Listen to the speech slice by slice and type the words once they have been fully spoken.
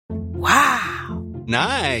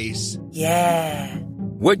Nice. Yeah.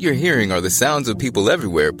 What you're hearing are the sounds of people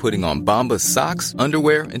everywhere putting on Bombas socks,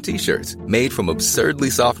 underwear, and T-shirts made from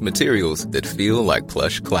absurdly soft materials that feel like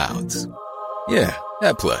plush clouds. Yeah,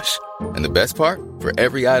 that plush. And the best part? For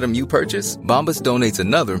every item you purchase, Bombas donates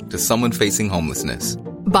another to someone facing homelessness.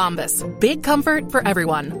 Bombas. Big comfort for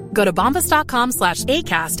everyone. Go to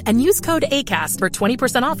bombas.com/ACAST and use code ACAST for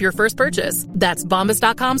 20% off your first purchase. That's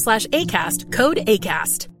bombas.com/ACAST. Code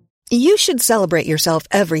ACAST. You should celebrate yourself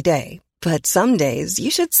every day, but some days you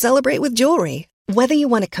should celebrate with jewelry. Whether you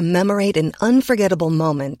want to commemorate an unforgettable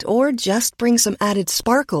moment or just bring some added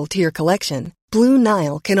sparkle to your collection, Blue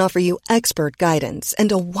Nile can offer you expert guidance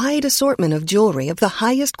and a wide assortment of jewelry of the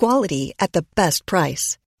highest quality at the best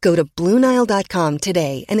price. Go to BlueNile.com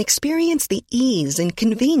today and experience the ease and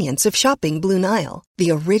convenience of shopping Blue Nile,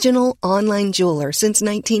 the original online jeweler since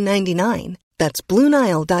 1999. That's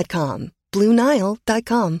BlueNile.com.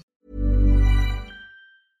 BlueNile.com.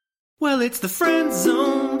 Well, it's the Friend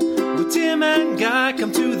Zone with Tim and Guy.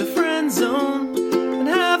 Come to the Friend Zone and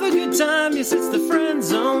have a good time. Yes, it's the Friend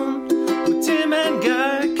Zone with Tim and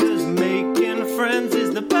Guy, 'cause making friends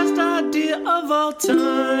is the best idea of all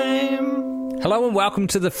time. Hello and welcome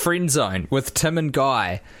to the Friend Zone with Tim and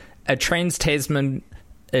Guy, a trans-Tasman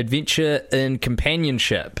adventure in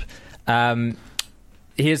companionship.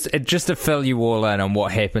 Here's just to fill you all in on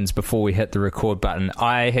what happens before we hit the record button.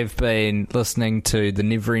 I have been listening to the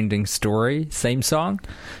Never-Ending Story theme song,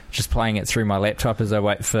 just playing it through my laptop as I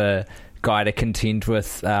wait for Guy to contend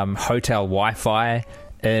with hotel Wi-Fi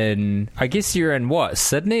in, I guess you're in what,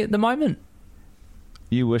 Sydney at the moment?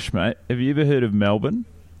 You wish, mate. Have you ever heard of Melbourne?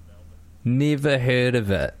 Never heard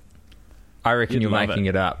of it. I reckon you're making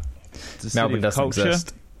it up. Melbourne doesn't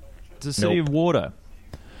exist. It's a city of water.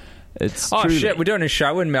 It's truly... shit, we're doing a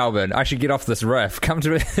show in Melbourne. I should get off this riff. Come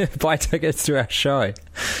to buy tickets to our show,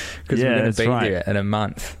 because we're going to be there in a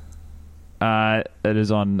month. It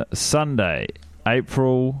is on Sunday,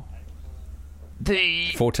 April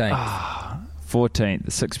the 14th. 14th,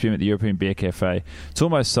 6 p.m. at the European Beer Cafe. It's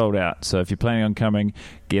almost sold out, so if you're planning on coming,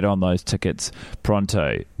 get on those tickets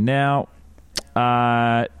pronto. Now,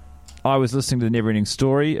 I was listening to The Never-Ending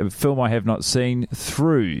Story, a film I have not seen,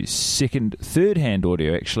 through third-hand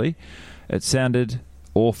audio, actually. It sounded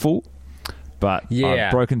awful, but I've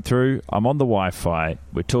broken through. I'm on the Wi-Fi.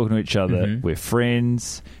 We're talking to each other. Mm-hmm. We're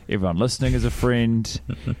friends. Everyone listening is a friend.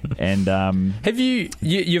 And have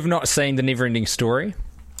you've not seen The Never-Ending Story?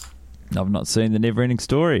 I've not seen The Never-Ending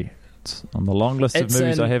Story. It's on the long list of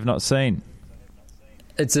movies I have not seen.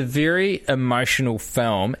 It's a very emotional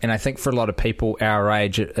film, and I think for a lot of people our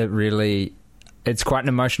age, it's quite an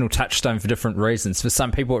emotional touchstone for different reasons. For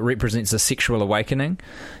some people, it represents a sexual awakening.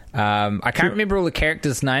 I can't remember all the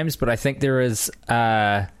characters' names, but I think there is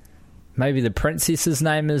maybe the princess's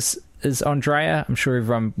name is Andrea. I'm sure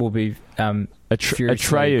everyone will be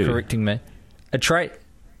furiously correcting me.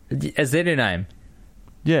 Is that her name?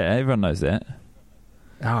 Yeah, everyone knows that.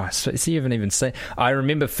 Oh, so you haven't even seen... I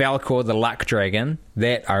remember Falcor the Luck Dragon.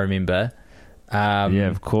 That I remember. Yeah,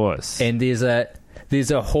 of course. And there's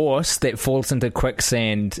a horse that falls into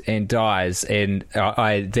quicksand and dies, and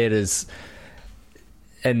that is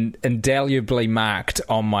indelibly marked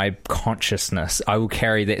on my consciousness. I will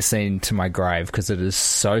carry that scene to my grave because it is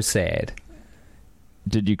so sad.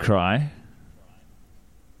 Did you cry?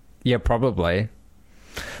 Yeah, probably.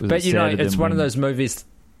 But, you know, it's one of those movies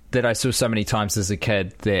that I saw so many times as a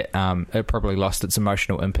kid that it probably lost its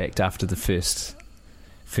emotional impact after the first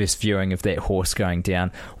viewing of that horse going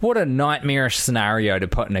down. What a nightmarish scenario to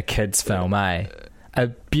put in a kid's film, eh? A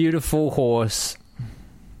beautiful horse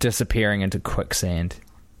disappearing into quicksand.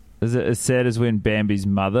 Is it as sad as when Bambi's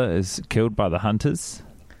mother is killed by the hunters?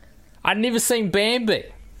 I'd never seen Bambi.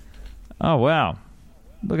 Oh, wow.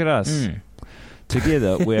 Look at us.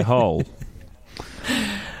 Together, we're whole.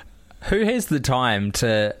 Who has the time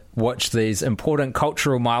to watch these important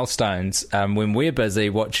cultural milestones when we're busy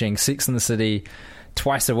watching Sex and the City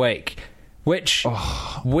twice a week, which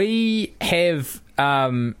we have...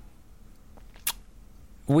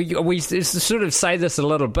 we sort of say this a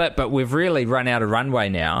little bit, but we've really run out of runway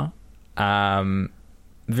now.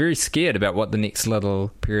 Very scared about what the next little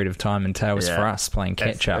period of time entails for us playing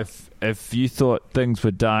catch-up. If you thought things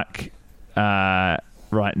were dark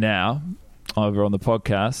right now over on the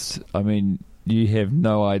podcast, I mean, you have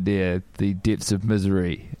no idea the depths of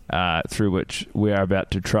misery through which we are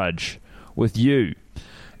about to trudge with you,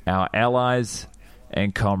 our allies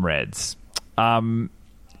and comrades. Look,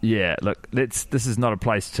 this is not a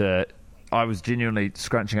place to... I was genuinely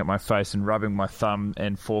scrunching up my face and rubbing my thumb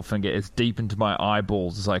and forefinger as deep into my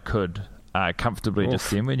eyeballs as I could comfortably just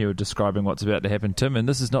then when you were describing what's about to happen, Tim, and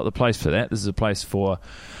this is not the place for that. This is a place for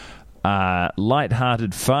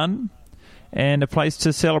light-hearted fun and a place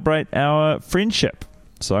to celebrate our friendship.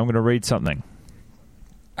 So I'm going to read something.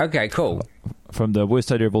 Okay, cool. From the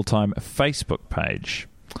Worst Idea of All Time Facebook page.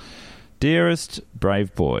 Dearest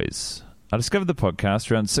Brave Boys, I discovered the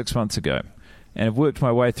podcast around 6 months ago and have worked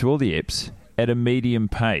my way through all the eps at a medium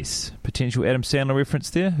pace. Potential Adam Sandler reference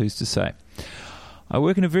there? Who's to say? I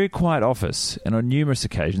work in a very quiet office and on numerous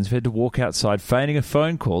occasions have had to walk outside feigning a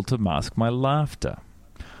phone call to mask my laughter.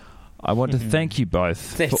 I want to thank you both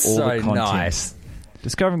for all the content. Nice.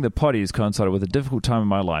 Discovering the potty has coincided with a difficult time in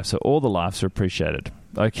my life, so all the laughs are appreciated.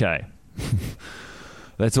 Okay.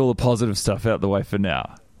 That's all the positive stuff out the way for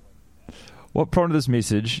now. What prompted this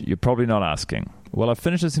message, you're probably not asking. Well, I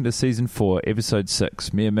finished listening to Season 4, Episode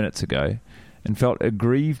 6, mere minutes ago, and felt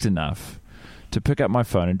aggrieved enough to pick up my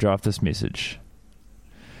phone and draft this message.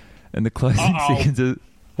 In the closing seconds of...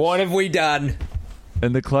 What have we done?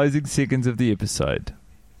 In the closing seconds of the episode,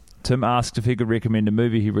 Tim asked if he could recommend a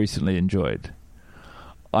movie he recently enjoyed.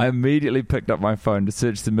 I immediately picked up my phone to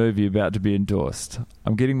search the movie about to be endorsed.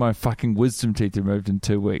 I'm getting my fucking wisdom teeth removed in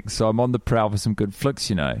 2 weeks, so I'm on the prowl for some good flicks,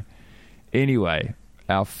 you know. Anyway,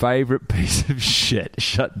 our favourite piece of shit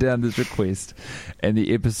shut down this request, and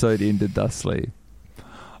the episode ended thusly.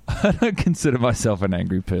 I don't consider myself an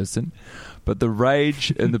angry person, but the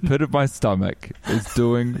rage in the pit of my stomach is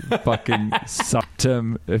doing fucking something.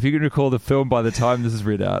 Tim, if you can recall the film by the time this is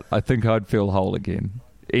read out, I think I'd feel whole again.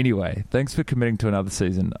 Anyway, thanks for committing to another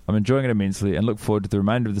season. I'm enjoying it immensely and look forward to the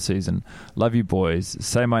remainder of the season. Love you boys.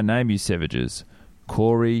 Say my name, you savages.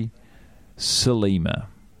 Corey Salima.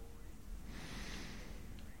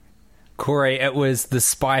 Corey, it was The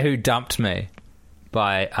Spy Who Dumped Me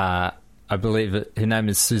by, I believe her name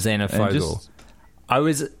is Susanna Fogel.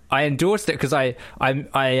 I endorsed it because I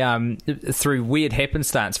through weird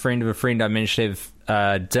happenstance, friend of a friend, I managed to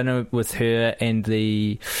have dinner with her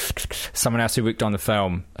and someone else who worked on the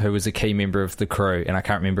film, who was a key member of the crew, and I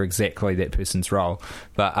can't remember exactly that person's role,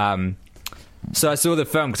 but so I saw the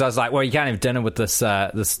film because I was like, well, you can't have dinner with this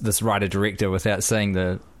writer director without seeing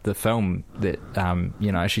the film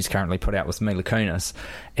that she's currently put out with Mila Kunis,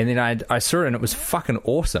 and then I saw it and it was fucking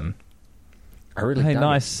awesome. I really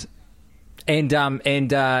nice. And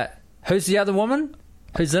who's the other woman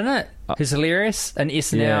who's in it? Who's hilarious? And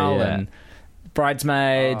SNL and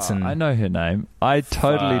Bridesmaids. And I know her name. I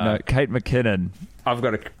totally know Kate McKinnon. I've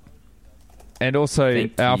got a... And also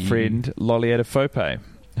our friend Lollietta Fope,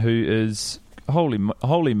 who is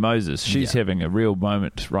holy Moses. She's having a real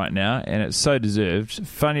moment right now, and it's so deserved.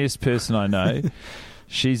 Funniest person I know.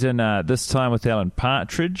 She's in This Time with Alan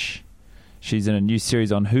Partridge. She's in a new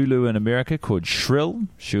series on Hulu in America called Shrill.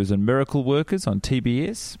 She was in Miracle Workers on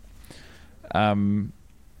TBS.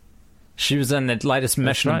 She was in the latest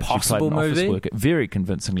Mission Impossible movie. Very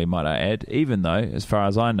convincingly, might I add, even though, as far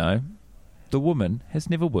as I know, the woman has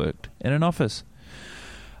never worked in an office.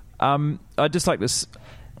 I just like this.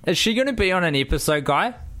 Is she going to be on an episode,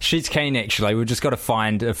 Guy? She's keen, actually. We've just got to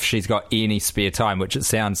find if she's got any spare time, which it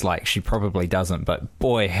sounds like she probably doesn't. But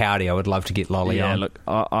boy, howdy, I would love to get Lolly on. Yeah, look,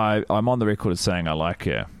 I'm on the record as saying I like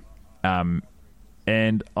her.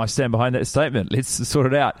 And I stand behind that statement. Let's sort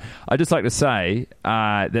it out. I'd just like to say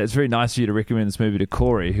that it's very nice of you to recommend this movie to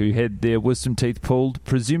Corey, who had their wisdom teeth pulled,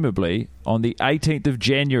 presumably, on the 18th of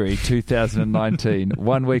January 2019,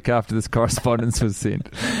 1 week after this correspondence was sent.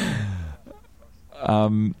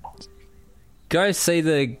 Go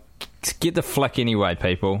get the flick anyway,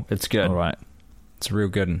 people. It's good. All right. It's a real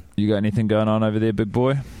good one. You got anything going on over there, big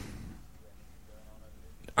boy?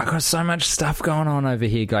 I got so much stuff going on over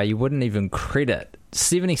here, Guy. You wouldn't even credit.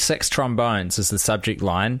 76 trombones is the subject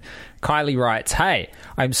line. Kylie writes, hey,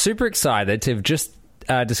 I'm super excited to have just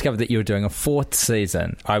discovered that you're doing a 4th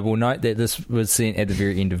season. I will note that this was sent at the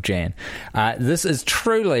very end of Jan. This is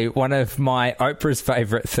truly one of my Oprah's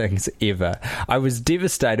favourite things ever. I was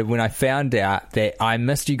devastated when I found out that I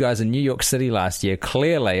missed you guys in New York City last year.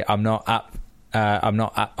 Clearly, I'm not up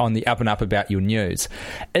on the up and up about your news.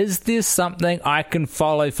 Is there something I can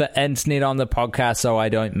follow for internet on the podcast so I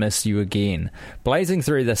don't miss you again? Blazing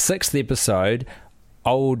through the 6th episode,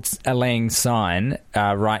 Old Lang Syne,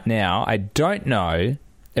 right now. I don't know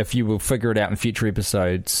if you will figure it out in future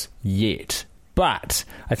episodes yet, but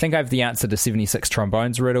I think I have the answer to 76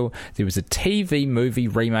 Trombones riddle. There was a TV movie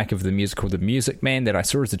remake of the musical The Music Man that I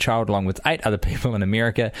saw as a child along with 8 other people in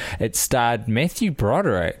America. It starred Matthew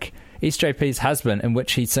Broderick, SJP's husband, in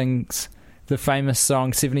which he sings the famous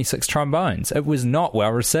song 76 Trombones. It was not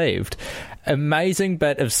well received. Amazing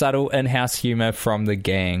bit of subtle in-house humour from the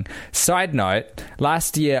gang. Side note,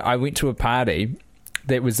 last year I went to a party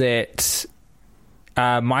that was at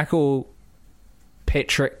Michael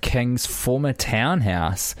Patrick King's former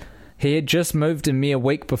townhouse. He had just moved a mere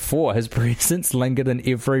week before. His presence lingered in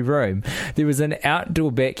every room. There was an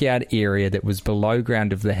outdoor backyard area that was below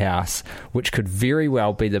ground of the house, which could very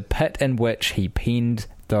well be the pit in which he penned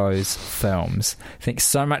those films. Thanks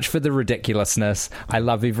so much for the ridiculousness. I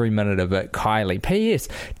love every minute of it. Kylie. P.S.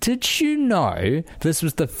 Did you know this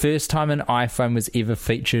was the first time an iPhone was ever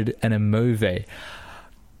featured in a movie?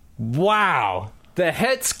 Wow. The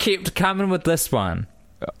hits kept coming with this one.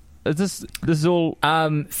 This is all...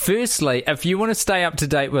 Firstly, if you want to stay up to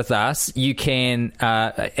date with us, you can,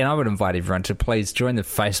 and I would invite everyone to please join the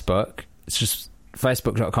Facebook. It's just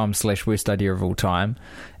facebook.com/worst idea of all time,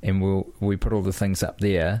 and we put all the things up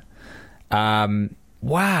there.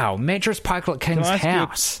 Wow, Mattress Pipelet King's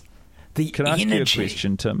house. Can I ask you a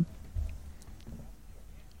question, Tim?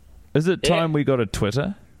 Is it time we got a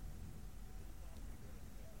Twitter?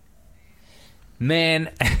 Man,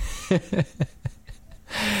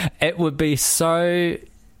 it would be so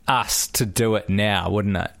us to do it now,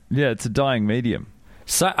 wouldn't it? Yeah, it's a dying medium.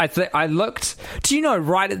 So I looked. Do you know,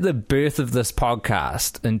 right at the birth of this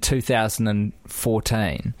podcast in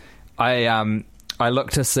 2014, I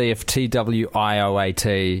looked to see if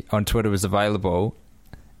TWIOAT on Twitter was available,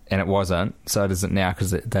 and it wasn't. So it isn't now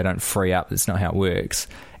because they don't free up. That's not how it works.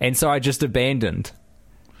 And so I just abandoned.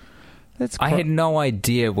 I had no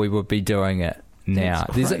idea we would be doing it now.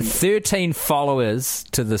 There's 13 followers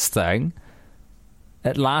to this thing.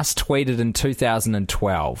 It last tweeted in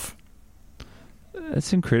 2012.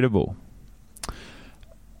 That's incredible.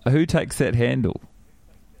 Who takes that handle?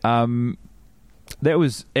 That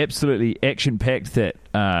was absolutely action-packed, that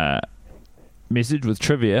message with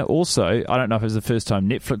trivia. Also, I don't know if it was the first time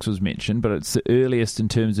Netflix was mentioned, but it's the earliest in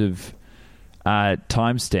terms of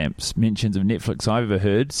timestamps, mentions of Netflix I've ever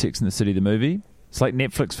heard. Sex and the City, the movie. It's like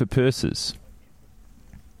Netflix for purses.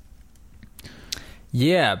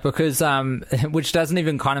 Yeah, because which doesn't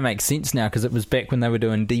even kind of make sense now, because it was back when they were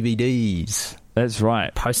doing DVDs. That's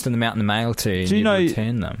right. Posting them out in the mail to you, Do you know,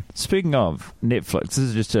 return them. Speaking of Netflix, this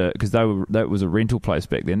is just because that was a rental place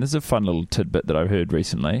back then. This is a fun little tidbit that I've heard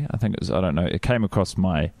recently. I think it came across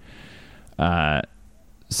my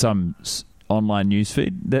some online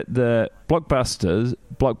newsfeed that the Blockbuster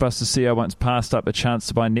CEO once passed up a chance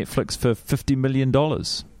to buy Netflix for $50 million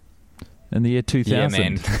in the year 2000. Yeah,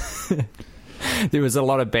 man. There was a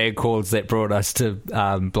lot of bad calls that brought us to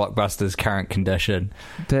Blockbuster's current condition.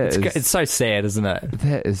 It's so sad, isn't it?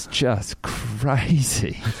 That is just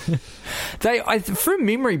crazy. From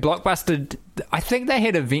memory, Blockbuster, I think they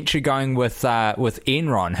had a venture going with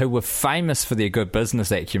Enron, who were famous for their good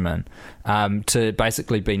business acumen, to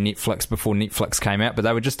basically be Netflix before Netflix came out, but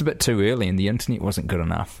they were just a bit too early and the internet wasn't good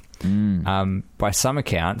enough. By some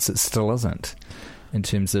accounts, it still isn't in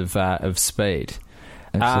terms of speed.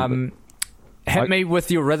 Hit me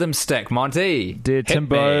with your rhythm stick, Monty. Dear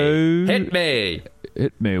Timbo. Hit me.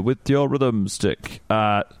 Hit me with your rhythm stick.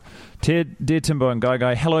 Dear Timbo and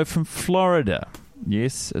Guy, hello from Florida.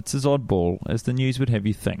 Yes, it's as oddball as the news would have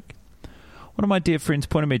you think. One of my dear friends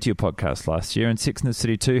pointed me to your podcast last year, and Sex and the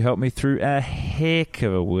City 2 helped me through a heck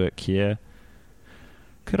of a work year.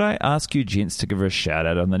 Could I ask you gents to give her a shout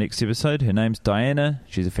out on the next episode? Her name's Diana.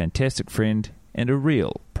 She's a fantastic friend and a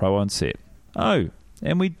real pro on set. Oh,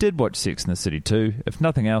 and we did watch Sex and the City 2, if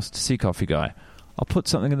nothing else, to see Coffee Guy. I'll put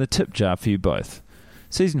something in the tip jar for you both.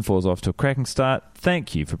 Season 4's off to a cracking start.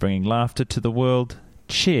 Thank you for bringing laughter to the world.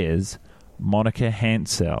 Cheers, Monica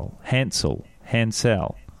Hansel.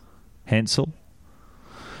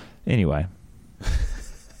 Anyway.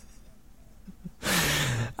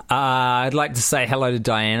 I'd like to say hello to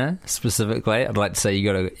Diana, specifically. I'd like to say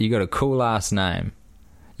you got a cool ass name.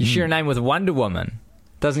 You share a name with Wonder Woman.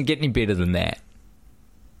 Doesn't get any better than that.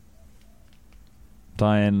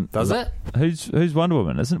 Diane, does it? Who's Wonder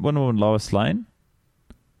Woman? Isn't Wonder Woman Lois Lane?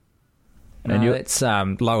 No, that's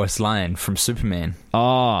Lois Lane from Superman.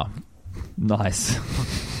 Ah, nice.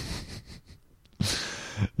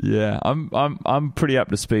 Yeah, I'm pretty up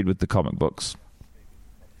to speed with the comic books.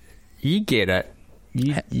 You get it.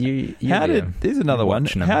 There's another one.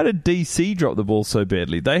 How did DC drop the ball so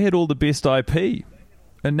badly? They had all the best IP,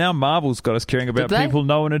 and now Marvel's got us caring about people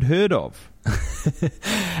no one had heard of.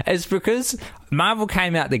 It's because Marvel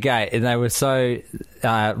came out the gate and they were so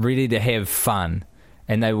ready to have fun,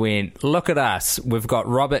 and they went, look at us, we've got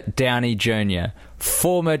Robert Downey Jr.,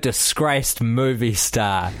 former disgraced movie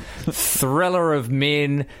star, thriller of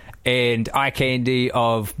men, and eye candy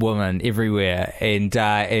of women everywhere, and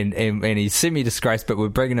he's semi-disgraced, but we're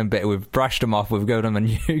bringing him back. We've brushed him off. We've given him a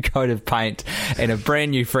new coat of paint and a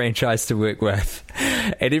brand new franchise to work with.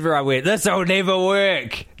 And everyone went, "This will never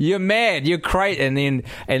work. You're mad. You're crazy." And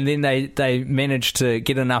then they managed to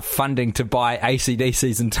get enough funding to buy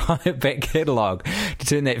AC/DC's entire back catalogue to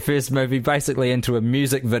turn that first movie basically into a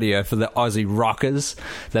music video for the Aussie rockers,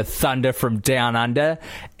 the Thunder from Down Under.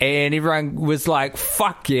 And everyone was like,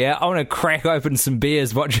 "Fuck yeah, I want to crack open some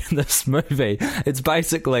beers watching this movie." It's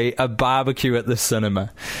basically a barbecue at the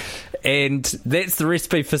cinema. And that's the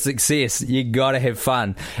recipe for success. You gotta have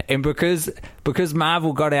fun. And because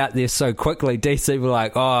Marvel got out there so quickly, DC were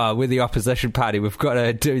like, "Oh, we're the opposition party. We've got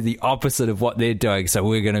to do the opposite of what they're doing. So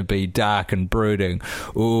we're going to be dark and brooding.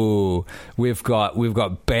 Ooh, we've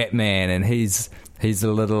got Batman, and he's a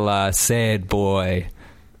little sad boy.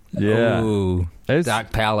 Yeah, ooh,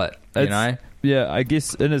 dark palette. You know." Yeah, I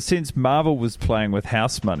guess in a sense, Marvel was playing with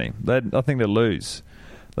house money. They had nothing to lose.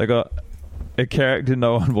 They got a character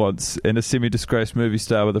no one wants and a semi-disgraced movie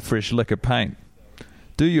star with a fresh lick of paint.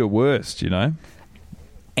 Do your worst, you know.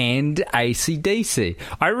 And AC/DC.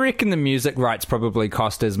 I reckon the music rights probably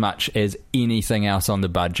cost as much as anything else on the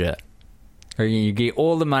budget. You get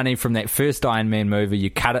all the money from that first Iron Man movie,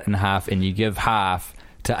 you cut it in half, and you give half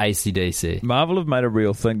to AC/DC. Marvel have made a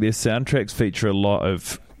real thing. Their soundtracks feature a lot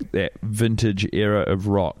of that vintage era of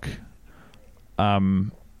rock.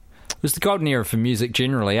 It was the golden era for music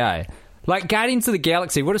generally, eh? Like Guardians of the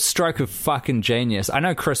Galaxy, what a stroke of fucking genius. I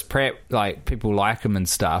know Chris Pratt, like, people like him and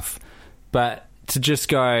stuff, but to just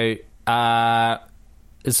go,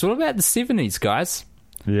 it's all about the 70s, guys.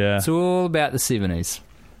 Yeah. It's all about the 70s.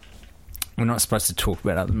 We're not supposed to talk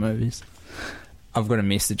about other movies. I've got a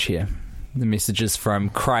message here. The message is from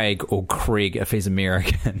Craig, or Craig if he's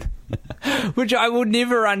American, which I will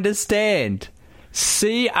never understand.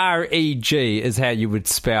 Creg is how you would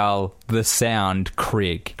spell the sound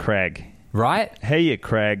Craig. Craig. Right? Hey,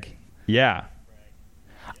 Craig. Yeah.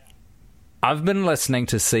 I've been listening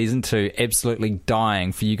to Season 2, absolutely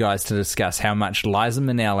dying for you guys to discuss how much Liza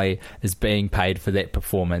Minnelli is being paid for that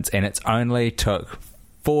performance, and it's only took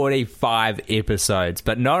 45 episodes.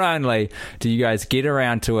 But not only do you guys get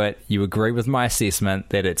around to it, you agree with my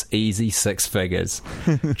assessment that it's easy six figures.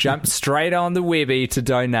 Jump straight on the Webby to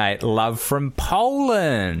donate. Love from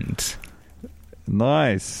Poland.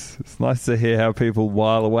 Nice. It's nice to hear how people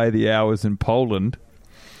while away the hours in Poland.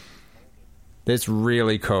 That's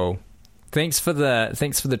really cool. Thanks for the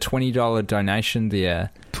 $20 donation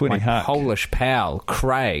there. 20 my Polish pal,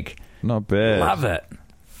 Craig. Not bad. Love it.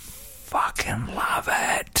 Fucking love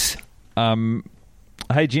it.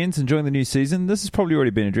 Hey, gents, enjoying the new season. This has probably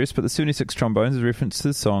already been addressed, but the 76 Trombones is a reference to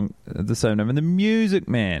the song, the same name, and the Music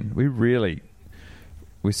Man.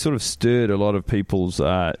 We sort of stirred a lot of people's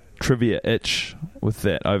trivia itch with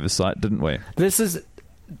that oversight, didn't we? This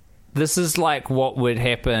is like what would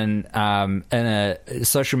happen in a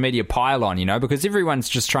social media pile-on, you know, because everyone's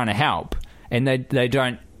just trying to help, and they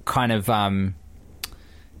don't kind of...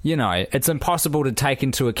 you know, it's impossible to take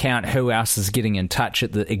into account who else is getting in touch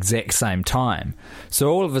at the exact same time. So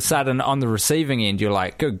all of a sudden, on the receiving end, you're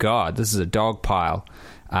like, good God, this is a dog pile.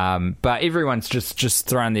 But everyone's just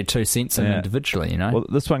throwing their 2 cents in individually, you know? Well,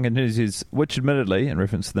 this one continues, which admittedly, in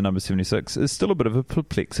reference to the number 76, is still a bit of a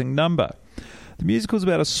perplexing number. The musical is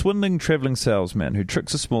about a swindling travelling salesman who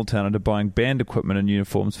tricks a small town into buying band equipment and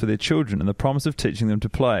uniforms for their children in the promise of teaching them to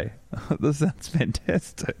play. This sounds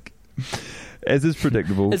fantastic. As is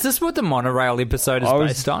predictable... Is this what the monorail episode is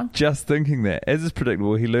based on? Just thinking that. As is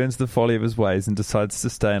predictable, he learns the folly of his ways and decides to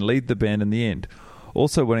stay and lead the band in the end,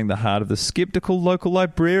 also winning the heart of the sceptical local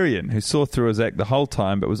librarian who saw through his act the whole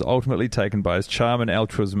time but was ultimately taken by his charm and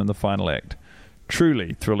altruism in the final act.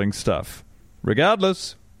 Truly thrilling stuff.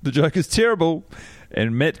 Regardless, the joke is terrible,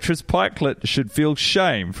 and Mattress Pikelet should feel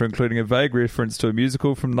shame for including a vague reference to a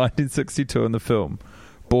musical from 1962 in the film.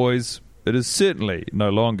 Boys, it is certainly no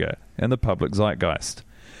longer in the public zeitgeist.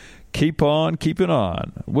 Keep on keeping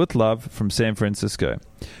on. With love, from San Francisco.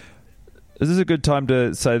 Is this a good time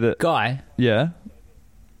to say that... Guy? Yeah?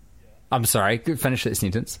 I'm sorry, finish that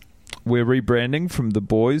sentence. We're rebranding from the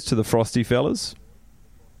boys to the Frosty Fellas.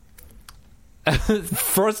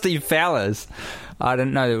 Frosty Fellas? I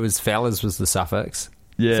didn't know it was fellas was the suffix.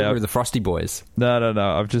 Yeah. So we're the Frosty Boys. No.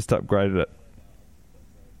 I've just upgraded it.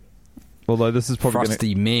 Although this is probably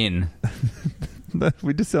Frosty Men.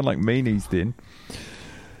 We just sound like meanies then.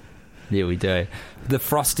 Yeah, we do. The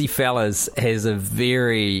Frosty Fellas has a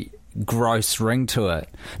very gross ring to it.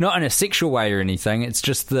 Not in a sexual way or anything. It's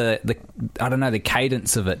just the I don't know, the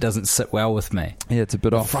cadence of it doesn't sit well with me. Yeah, it's a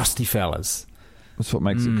bit off. Frosty Fellas. That's what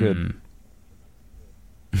makes it good.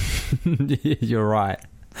 You're right.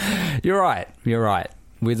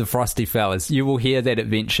 We're the Frosty Fellas. You will hear that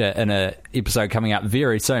adventure in an episode coming up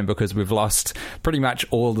very soon because we've lost pretty much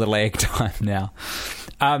all the lag time now.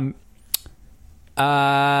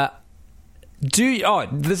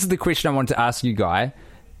 This is the question I want to ask you, Guy.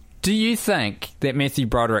 Do you think that Matthew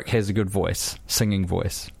Broderick has a good voice, singing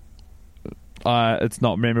voice? It's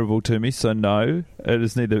not memorable to me, so no. It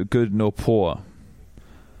is neither good nor poor.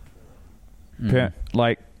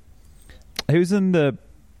 Like, he was in the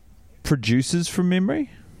Producers from memory.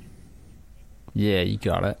 Yeah, you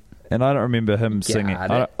got it. And I don't remember him singing. I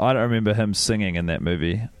don't remember him singing in that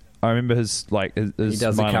movie. I remember his he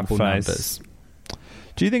does a couple face. Numbers.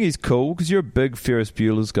 Do you think he's cool? Because you're a big Ferris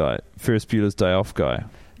Bueller's Day Off guy.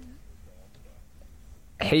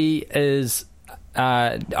 He is.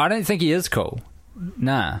 I don't think he is cool.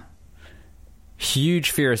 Nah. Huge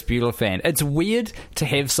Ferris Bueller fan. It's weird to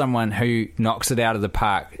have someone who knocks it out of the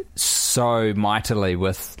park so mightily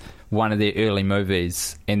with one of their early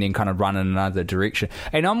movies and then kind of run in another direction.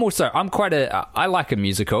 And I like a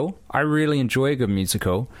musical. I really enjoy a good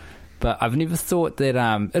musical. But I've never thought that...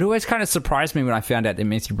 it always kind of surprised me when I found out that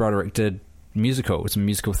Matthew Broderick did musicals and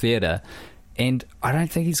musical theatre. And I don't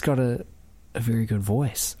think he's got a very good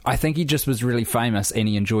voice. I think he just was really famous and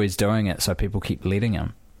he enjoys doing it, so people keep letting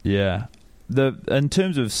him. Yeah. In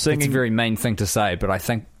terms of singing... It's a very mean thing to say, but I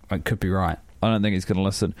think it could be right. I don't think he's going to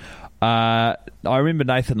listen. I remember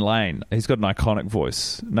Nathan Lane. He's got an iconic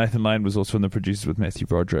voice. Nathan Lane was also in the Producers with Matthew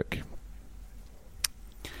Broderick.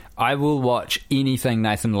 I will watch anything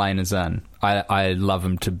Nathan Lane is in. I love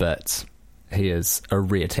him to bits. He is a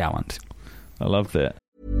rare talent. I love that.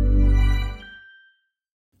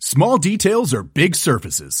 Small details are big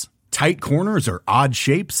surfaces. Tight corners are odd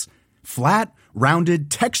shapes. Flat,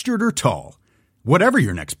 rounded, textured, or tall. Whatever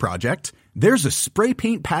your next project, there's a spray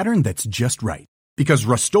paint pattern that's just right. Because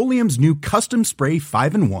Rust-Oleum's new Custom Spray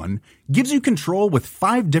 5-in-1 gives you control with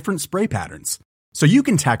 5 different spray patterns. So you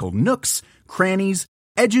can tackle nooks, crannies,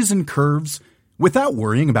 edges, and curves without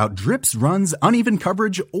worrying about drips, runs, uneven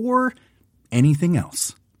coverage, or anything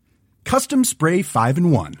else. Custom Spray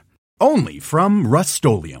 5-in-1. Only from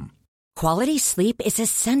Rust-Oleum. Quality sleep is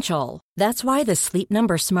essential. That's why the Sleep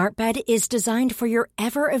Number Smart Bed is designed for your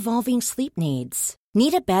ever-evolving sleep needs.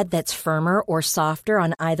 Need a bed that's firmer or softer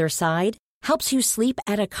on either side? Helps you sleep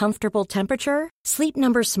at a comfortable temperature? Sleep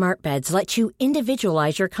Number Smart Beds let you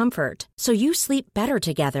individualize your comfort, so you sleep better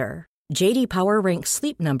together. J.D. Power ranks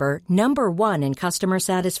Sleep Number number 1 in customer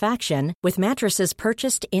satisfaction with mattresses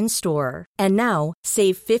purchased in-store. And now,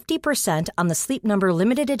 save 50% on the Sleep Number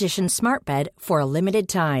Limited Edition Smart Bed for a limited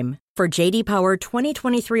time. For J.D. Power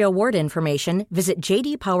 2023 award information, visit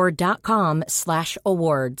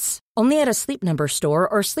jdpower.com/awards. Only at a Sleep Number store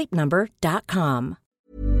or sleepnumber.com.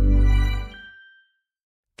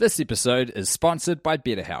 This episode is sponsored by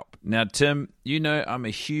BetterHelp. Now, Tim, you know I'm a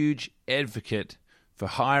huge advocate for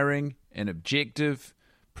hiring an objective,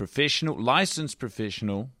 licensed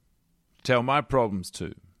professional to tell my problems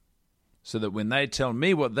to, so that when they tell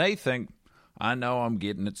me what they think, I know I'm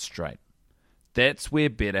getting it straight. That's where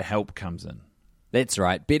BetterHelp comes in. That's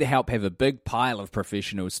right. BetterHelp have a big pile of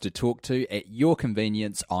professionals to talk to at your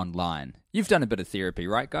convenience online. You've done a bit of therapy,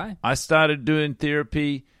 right, Guy? I started doing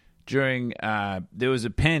therapy during, there was a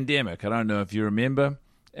pandemic, I don't know if you remember,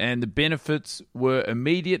 and the benefits were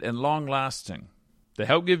immediate and long-lasting. They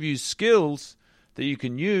help give you skills that you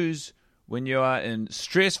can use when you are in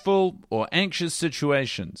stressful or anxious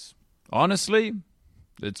situations. Honestly,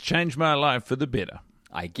 it's changed my life for the better.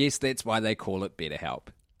 I guess that's why they call it BetterHelp.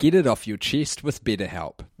 Get it off your chest with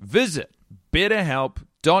BetterHelp. Visit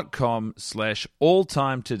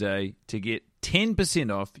betterhelp.com/alltime today to get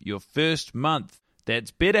 10% off your first month.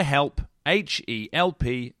 That's BetterHelp,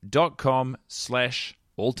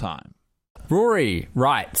 HELP.com/alltime. Rory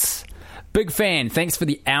writes, big fan, thanks for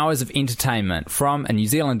the hours of entertainment from a New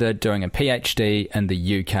Zealander doing a PhD in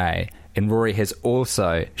the UK. And Rory has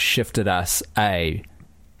also shifted us a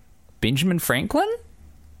Benjamin Franklin?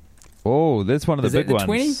 Oh, that's one of the big ones.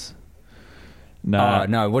 20? No.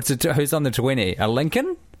 No, who's on the 20? A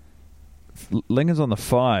Lincoln? Lincoln's on the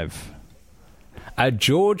 5. A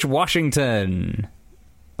George Washington.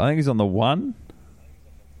 I think he's on the 1.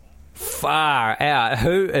 Far out.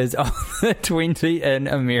 Who is on the 20 in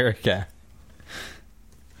America?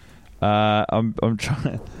 I'm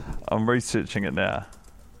researching it now.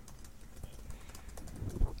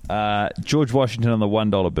 George Washington on the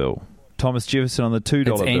 $1 bill. Thomas Jefferson on the $2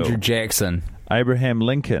 bill. It's Andrew Jackson. Abraham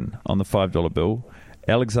Lincoln on the $5 bill.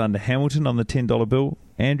 Alexander Hamilton on the $10 bill.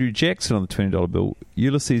 Andrew Jackson on the $20 bill.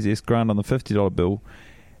 Ulysses S. Grant on the $50 bill.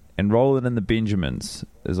 And Roland and the Benjamins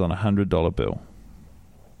is on a $100 bill.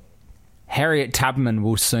 Harriet Tubman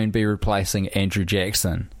will soon be replacing Andrew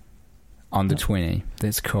Jackson on the 20.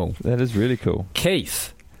 That's cool. That is really cool.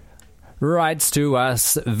 Keith writes to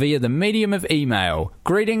us via the medium of email.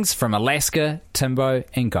 Greetings from Alaska, Timbo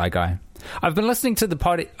and Guy Guy. I've been listening to the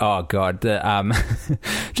pod... Oh, God.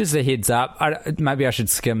 Just a heads up. Maybe I should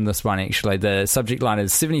skim this one, actually. The subject line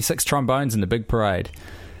is 76 trombones in the big parade.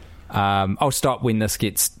 I'll stop when this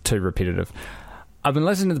gets too repetitive. I've been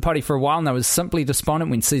listening to the potty for a while and I was simply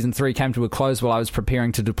despondent when Season 3 came to a close while I was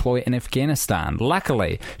preparing to deploy in Afghanistan.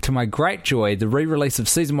 Luckily, to my great joy, the re-release of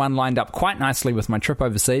Season 1 lined up quite nicely with my trip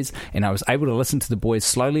overseas and I was able to listen to the boys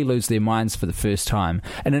slowly lose their minds for the first time.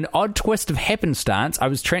 In an odd twist of happenstance, I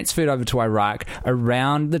was transferred over to Iraq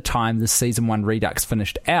around the time the Season 1 Redux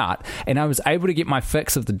finished out and I was able to get my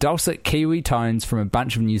fix of the dulcet Kiwi tones from a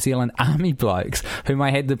bunch of New Zealand Army blokes whom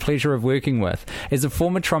I had the pleasure of working with. As a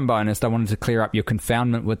former trombonist, I wanted to clear up your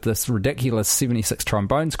confoundment with this ridiculous 76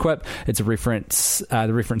 trombones quip. It's a reference.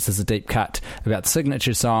 The reference is a deep cut about the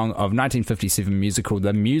signature song of 1957 musical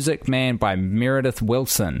The Music Man by Meredith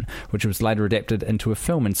Willson, which was later adapted into a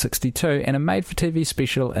film in 1962 and a made-for-TV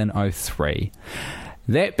special in 2003.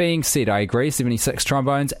 That being said, I agree 76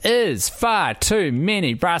 trombones is far too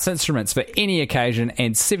many brass instruments for any occasion,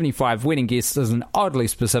 and 75 wedding guests is an oddly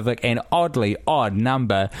specific and oddly odd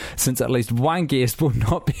number, since at least one guest will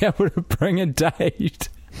not be able to bring a date.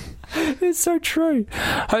 It's so true.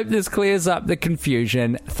 Hope this clears up the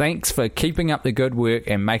confusion. Thanks for keeping up the good work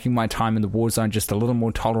and making my time in the war zone just a little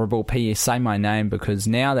more tolerable. P.S. Say my name, because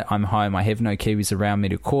now that I'm home, I have no Kiwis around me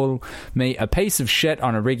to call me a piece of shit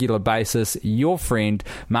on a regular basis. Your friend,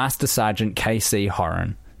 Master Sergeant K.C.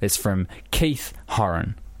 Horan. That's from Keith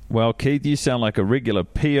Horan. Well, Keith, you sound like a regular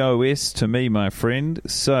POS to me, my friend.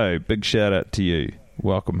 So, big shout out to you.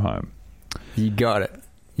 Welcome home. You got it.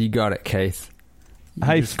 You got it, Keith.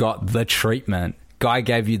 Hey, You've got the treatment. Guy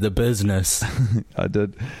gave you the business. I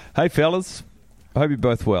did. Hey, fellas. I hope you're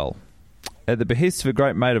both well. At the behest of a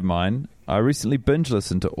great mate of mine, I recently binge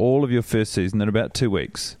listened to all of your first season in about 2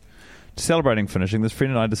 weeks. Celebrating finishing, this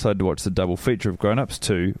friend and I decided to watch the double feature of Grown Ups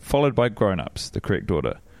 2, followed by Grown Ups, the correct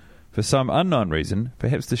order. For some unknown reason,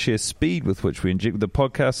 perhaps the sheer speed with which we inject the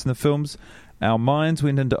podcasts and the films, our minds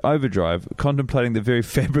went into overdrive, contemplating the very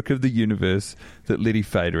fabric of the universe that Letty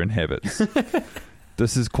Fader inhabits.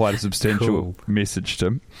 This is quite a substantial message,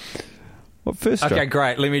 Tim. What first struck... Okay,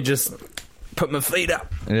 great. Let me just put my feet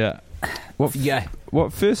up. Yeah.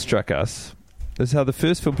 What first struck us is how the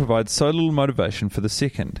first film provides so little motivation for the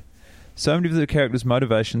second. So many of the characters'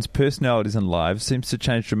 motivations, personalities and lives seems to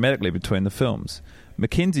change dramatically between the films.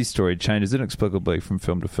 Mackenzie's story changes inexplicably from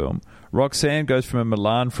film to film. Roxanne goes from a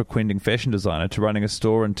Milan-frequenting fashion designer to running a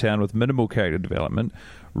store in town with minimal character development.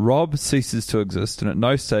 Rob ceases to exist, and at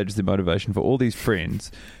no stage is the motivation for all these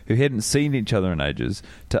friends, who hadn't seen each other in ages,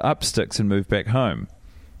 to up sticks and move back home.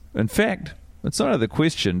 In fact, it's not out of the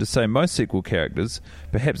question to say most sequel characters,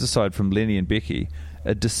 perhaps aside from Lenny and Becky,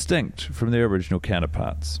 are distinct from their original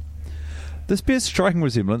counterparts. This bears striking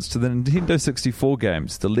resemblance to the Nintendo 64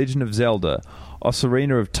 games The Legend of Zelda,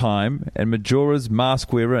 Ocarina of Time, and Majora's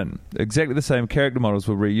Mask wherein exactly the same character models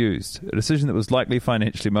were reused, a decision that was likely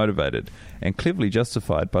financially motivated and cleverly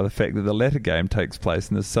justified by the fact that the latter game takes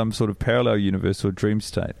place in some sort of parallel universe or dream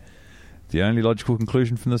state. The only logical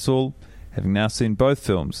conclusion from this all, having now seen both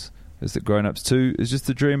films, is that Grown Ups 2 is just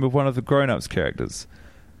the dream of one of the Grown Ups characters.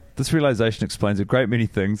 This realization explains a great many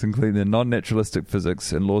things, including the non-naturalistic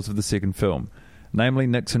physics and laws of the second film, namely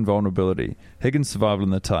Nick's invulnerability, Higgins' survival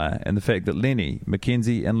in the tyre, and the fact that Lenny,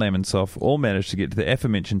 Mackenzie, and Lamonsoff all managed to get to the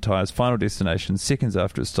aforementioned tyre's final destination seconds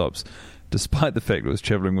after it stops, despite the fact it was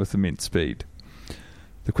travelling with immense speed.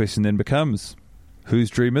 The question then becomes, whose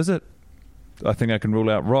dream is it? I think I can rule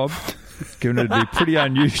out Rob, given it would be pretty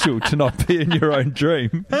unusual to not be in your own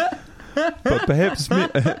dream. But perhaps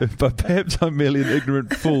I'm merely an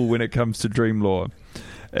ignorant fool when it comes to dream lore.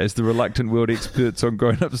 As the reluctant world experts on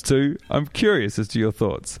Grown Ups 2, I'm curious as to your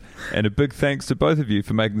thoughts. And a big thanks to both of you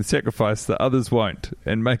for making the sacrifice that others won't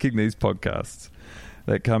and making these podcasts.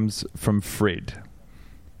 That comes from Fred.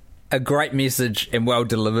 A great message and well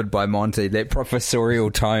delivered by Monty. That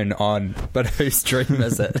professorial tone on, but whose dream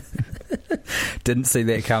is it? Didn't see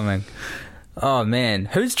that coming. Oh, man.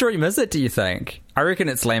 Whose dream is it, do you think? I reckon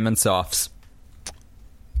it's Lamonsoff's.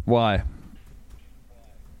 Why?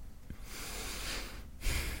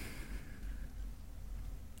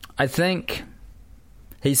 I think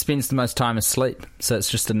he spends the most time asleep, so it's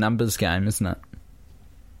just a numbers game, isn't it?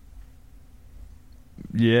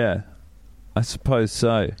 Yeah, I suppose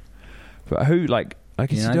so. But who, like, I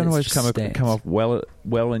guess you don't always come up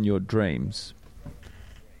well in your dreams.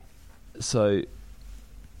 So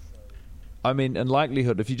I mean, in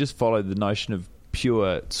likelihood, if you just follow the notion of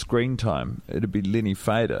pure screen time, it'd be Lenny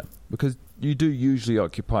Fader, because you do usually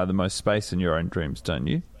occupy the most space in your own dreams, don't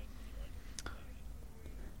you?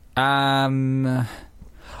 I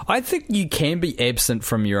think you can be absent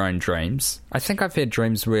from your own dreams. I think I've had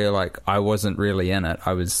dreams where, like, I wasn't really in it.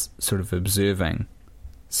 I was sort of observing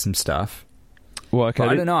some stuff. Well, okay. But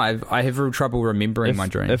I don't know. I have real trouble remembering my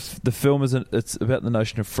dreams. If the film it's about the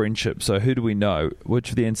notion of friendship, so who do we know? Which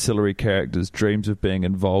of the ancillary characters dreams of being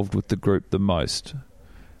involved with the group the most?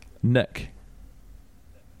 Nick.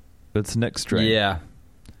 It's Nick's dream. Yeah.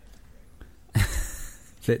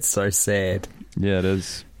 That's so sad. Yeah, it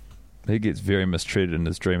is. He gets very mistreated in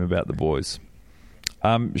his dream about the boys.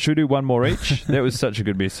 Should we do one more each? That was such a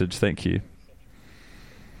good message. Thank you.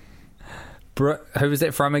 Who was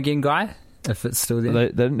that from again, Guy? If it's still there. They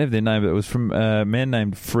didn't have their name, but it was from a man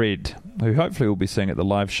named Fred, who hopefully will be seeing at the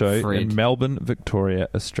live show in Melbourne, Victoria,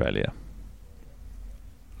 Australia.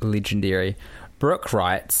 Legendary. Brooke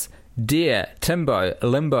writes, Dear Timbo,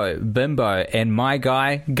 Limbo, Bimbo, and my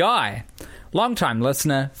guy, Guy. Long-time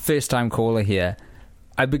listener, first-time caller here.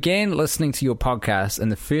 I began listening to your podcast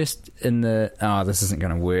this isn't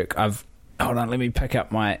going to work. Hold on, let me pick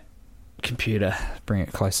up my computer, bring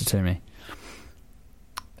it closer to me.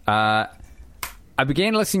 I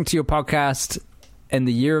began listening to your podcast in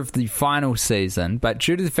the year of the final season, but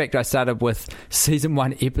due to the fact I started with Season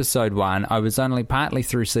 1, Episode 1, I was only partly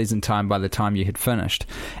through season time by the time you had finished.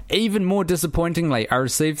 Even more disappointingly, I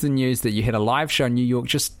received the news that you had a live show in New York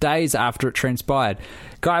just days after it transpired.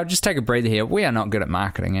 Guy, I'll just take a breather here. We are not good at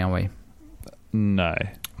marketing, are we? No.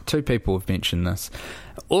 2 people have mentioned this.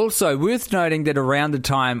 Also, worth noting that around the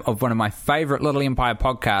time of one of my favourite Little Empire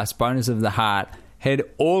podcasts, Boners of the Heart, had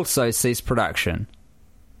also ceased production.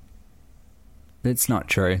 That's not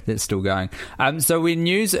true. That's still going. So when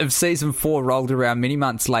news of Season 4 rolled around many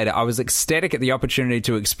months later, I was ecstatic at the opportunity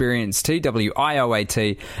to experience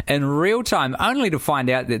TWIOAT in real time, only to find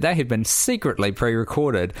out that they had been secretly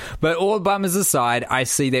pre-recorded. But all bummers aside, I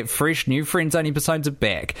see that fresh new Friendzone episodes are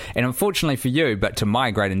back. And unfortunately for you, but to my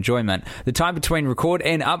great enjoyment, the time between record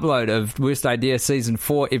and upload of Worst Idea Season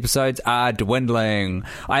 4 episodes are dwindling.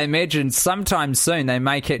 I imagine sometime soon they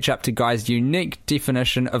may catch up to Guy's unique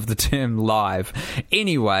definition of the term live.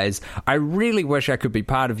 Anyways, I really wish I could be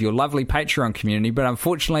part of your lovely Patreon community, but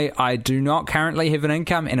unfortunately I do not currently have an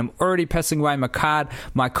income and I'm already pissing away my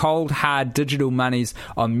cold, hard digital monies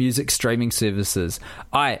on music streaming services.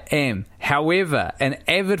 I am, however, an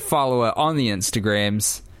avid follower on the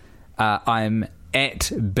Instagrams. I'm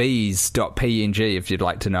at bees.png if you'd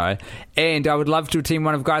like to know, and I would love to attend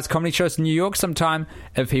one of Guy's comedy shows in New York sometime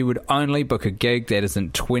if he would only book a gig that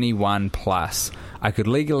isn't 21 plus. I could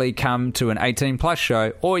legally come to an 18 plus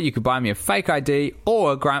show, or you could buy me a fake ID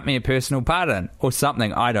or grant me a personal pardon or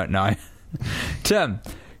something, I don't know. Tim,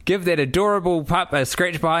 give that adorable pup a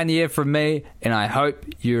scratch behind the ear from me, and I hope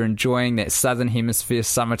you're enjoying that Southern Hemisphere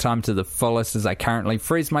summertime to the fullest as I currently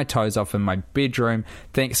freeze my toes off in my bedroom.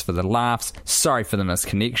 Thanks for the laughs. Sorry for the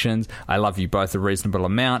misconnections. I love you both a reasonable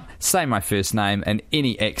amount. Say my first name in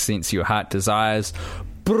any accents your heart desires.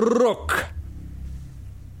 Brooke.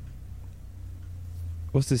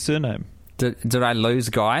 What's their surname? Did I lose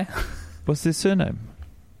Guy? What's their surname?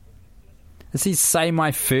 Does he say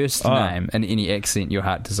my first name in any accent your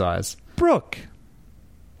heart desires? Brooke.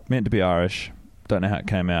 Meant to be Irish. Don't know how it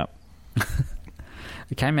came out.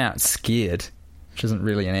 It came out scared, which isn't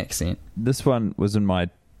really an accent. This one was in my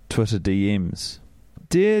Twitter DMs.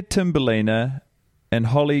 Dear Timberlina and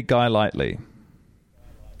Holly Guy Lightly,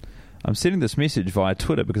 I'm sending this message via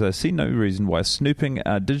Twitter because I see no reason why snooping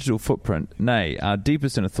our digital footprint, nay, our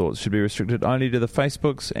deepest inner thoughts, should be restricted only to the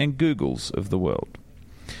Facebooks and Googles of the world.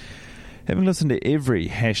 Having listened to every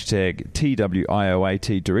hashtag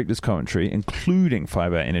TWIOAT director's commentary, including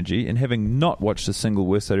 5 Hour Energy, and having not watched a single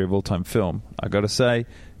worst idea of all time film, I got to say,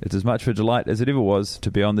 it's as much of a delight as it ever was to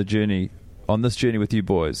be on this journey with you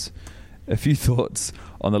boys. A few thoughts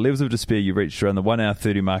on the levels of despair you reached around the 1 hour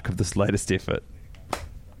 30 mark of this latest effort.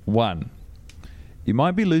 1. You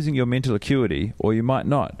might be losing your mental acuity, or you might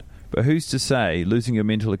not, but who's to say losing your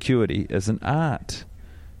mental acuity is an art?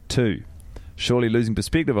 2. Surely losing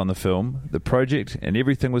perspective on the film, the project, and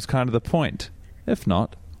everything was kind of the point. If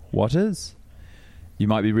not, what is? You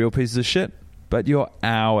might be real pieces of shit, but you're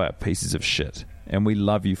our pieces of shit, and we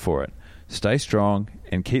love you for it. Stay strong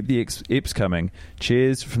and keep the eps coming.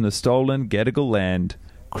 Cheers from the stolen Gadigal land,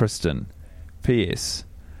 Kristen. P.S.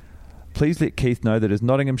 Please let Keith know that his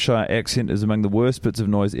Nottinghamshire accent is among the worst bits of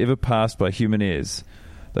noise ever passed by human ears,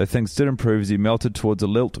 though things did improve as he melted towards a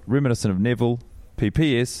lilt reminiscent of Neville.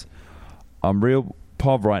 P.P.S. I'm real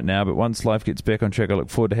POV right now, but once life gets back on track, I look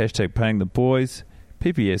forward to hashtag paying the boys.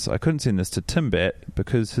 PPS, I couldn't send this to Timbat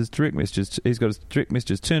because he's got his direct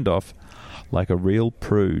messages turned off like a real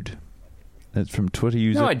prude. It's from Twitter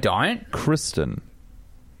user... No, I don't. Kristen.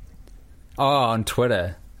 Oh, on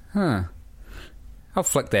Twitter. Huh. I'll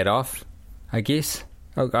flick that off, I guess.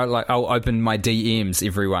 I'll open my DMs,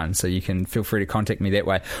 everyone, so you can feel free to contact me that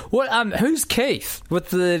way. Who's Keith with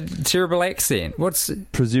the terrible accent?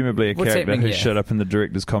 Presumably a character who here? showed up in the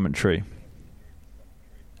director's commentary.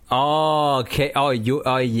 Oh, okay.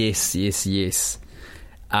 Yes. Yes.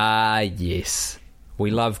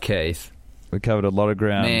 We love Keith. We covered a lot of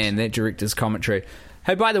ground. Man, that director's commentary.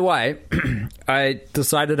 Hey, by the way, I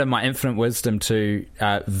decided in my infinite wisdom to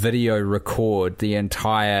video record the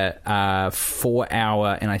entire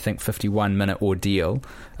 4-hour and I think 51-minute ordeal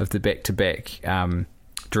of the back-to-back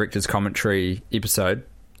director's commentary episode.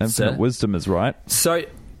 Infinite wisdom is right. So,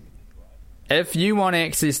 if you want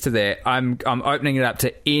access to that, I'm opening it up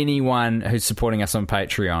to anyone who's supporting us on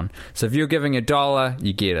Patreon. So if you're giving $1,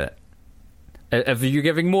 you get it. If you're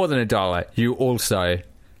giving more than $1, you also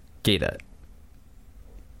get it.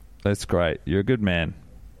 That's great. You're a good man.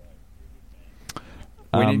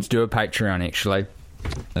 We need to do a Patreon, actually.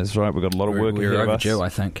 That's right. We've got a lot of work ahead of us. We're overdue, I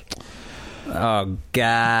think. Oh,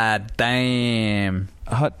 god damn.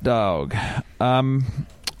 Hot dog. I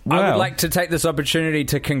would like to take this opportunity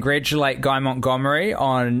to congratulate Guy Montgomery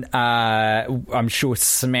on, I'm sure,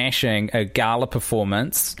 smashing a gala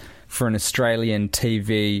performance for an Australian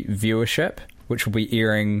TV viewership, which will be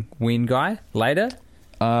airing when, Guy? Later?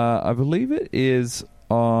 I believe it is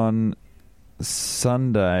on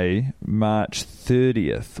Sunday, March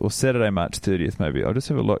 30th, or Saturday, March 30th, maybe. I'll just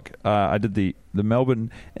have a look. I did the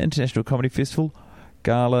Melbourne International Comedy Festival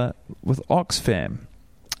gala with Oxfam,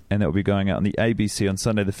 and that will be going out on the ABC on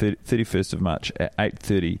Sunday, the 31st of March at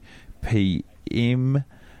 8:30 p.m.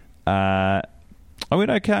 I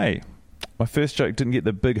went okay. My first joke didn't get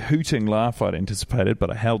the big hooting laugh I'd anticipated,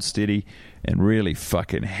 but I held steady and really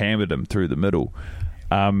fucking hammered him through the middle.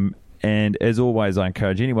 And as always, I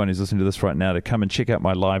encourage anyone who's listening to this right now to come and check out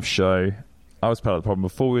my live show. I was part of the problem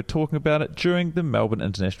before. We were talking about it during the Melbourne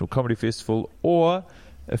International Comedy Festival, or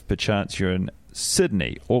if perchance you're in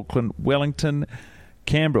Sydney, Auckland, Wellington,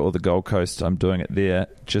 Canberra or the Gold Coast, I'm doing it there.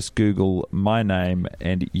 Just Google my name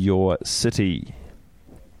and your city.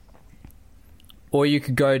 Or you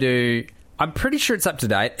could go to, I'm pretty sure it's up to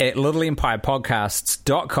date, at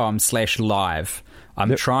littleempirepodcasts.com/live.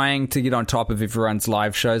 I'm trying to get on top of everyone's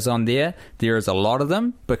live shows on there. There is a lot of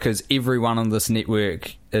them because everyone on this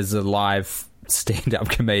network is a live stand-up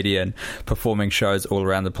comedian performing shows all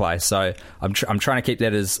around the place. So I'm trying to keep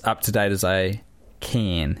that as up to date as I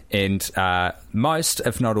can. And most,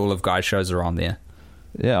 if not all, of Guy's shows are on there.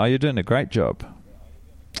 Yeah, you're doing a great job.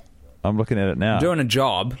 I'm looking at it now. I'm doing a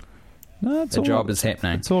job. No, the job is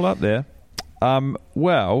happening. It's all up there.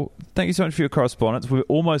 Well, thank you so much for your correspondence. We're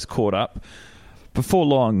almost caught up. Before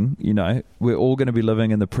long, we're all going to be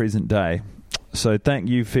living in the present day. So thank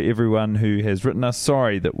you for everyone who has written us.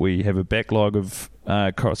 Sorry that we have a backlog of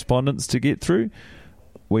correspondence to get through.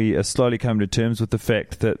 We are slowly coming to terms with the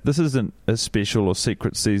fact that this isn't a special or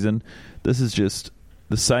secret season. This is just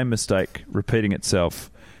the same mistake repeating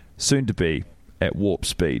itself, soon to be at warp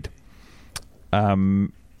speed.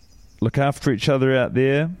 Look after each other out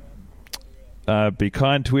there. Be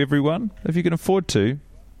kind to everyone if you can afford to.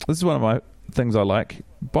 This is one of my things I like.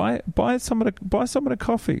 Buy someone a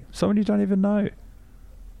coffee. Someone you don't even know.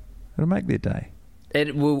 It'll make their day.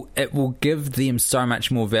 It will give them so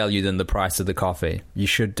much more value than the price of the coffee. You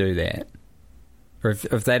should do that. Or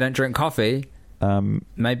if they don't drink coffee,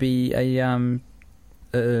 maybe a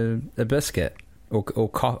biscuit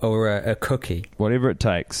or a cookie. Whatever it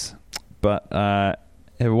takes. But have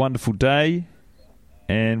a wonderful day,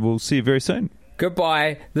 and we'll see you very soon.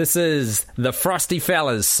 Goodbye. This is the Frosty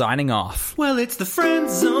Fellas signing off. Well, it's the Friend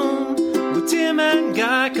Zone with Tim and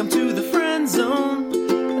Guy. Come to the Friend Zone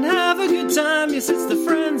and have a good time. Yes, it's the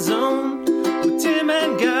Friend Zone with Tim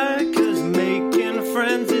and Guy, 'cause making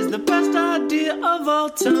friends is the best idea of all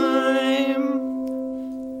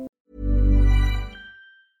time.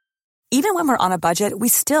 Even when we're on a budget, we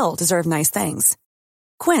still deserve nice things.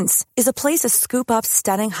 Quince is a place to scoop up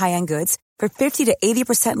stunning high-end goods for 50 to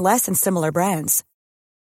 80% less than similar brands.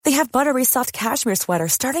 They have buttery soft cashmere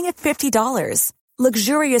sweaters starting at $50,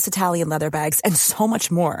 luxurious Italian leather bags, and so much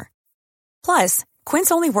more. Plus, Quince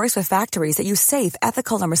only works with factories that use safe,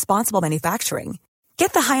 ethical, and responsible manufacturing.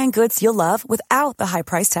 Get the high-end goods you'll love without the high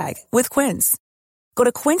price tag with Quince. Go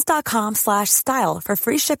to quince.com/style for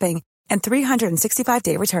free shipping and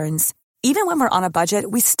 365-day returns. Even when we're on a budget,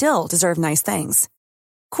 we still deserve nice things.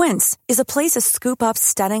 Quince is a place to scoop up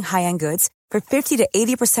stunning high-end goods for 50 to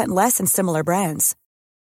 80% less than similar brands.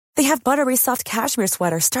 They have buttery soft cashmere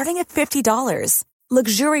sweaters starting at $50,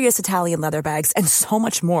 luxurious Italian leather bags, and so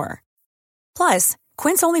much more. Plus,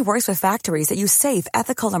 Quince only works with factories that use safe,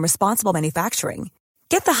 ethical, and responsible manufacturing.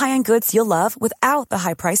 Get the high-end goods you'll love without the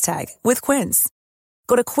high price tag with Quince.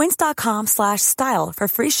 Go to quince.com/style for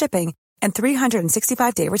free shipping and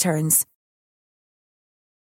 365-day returns.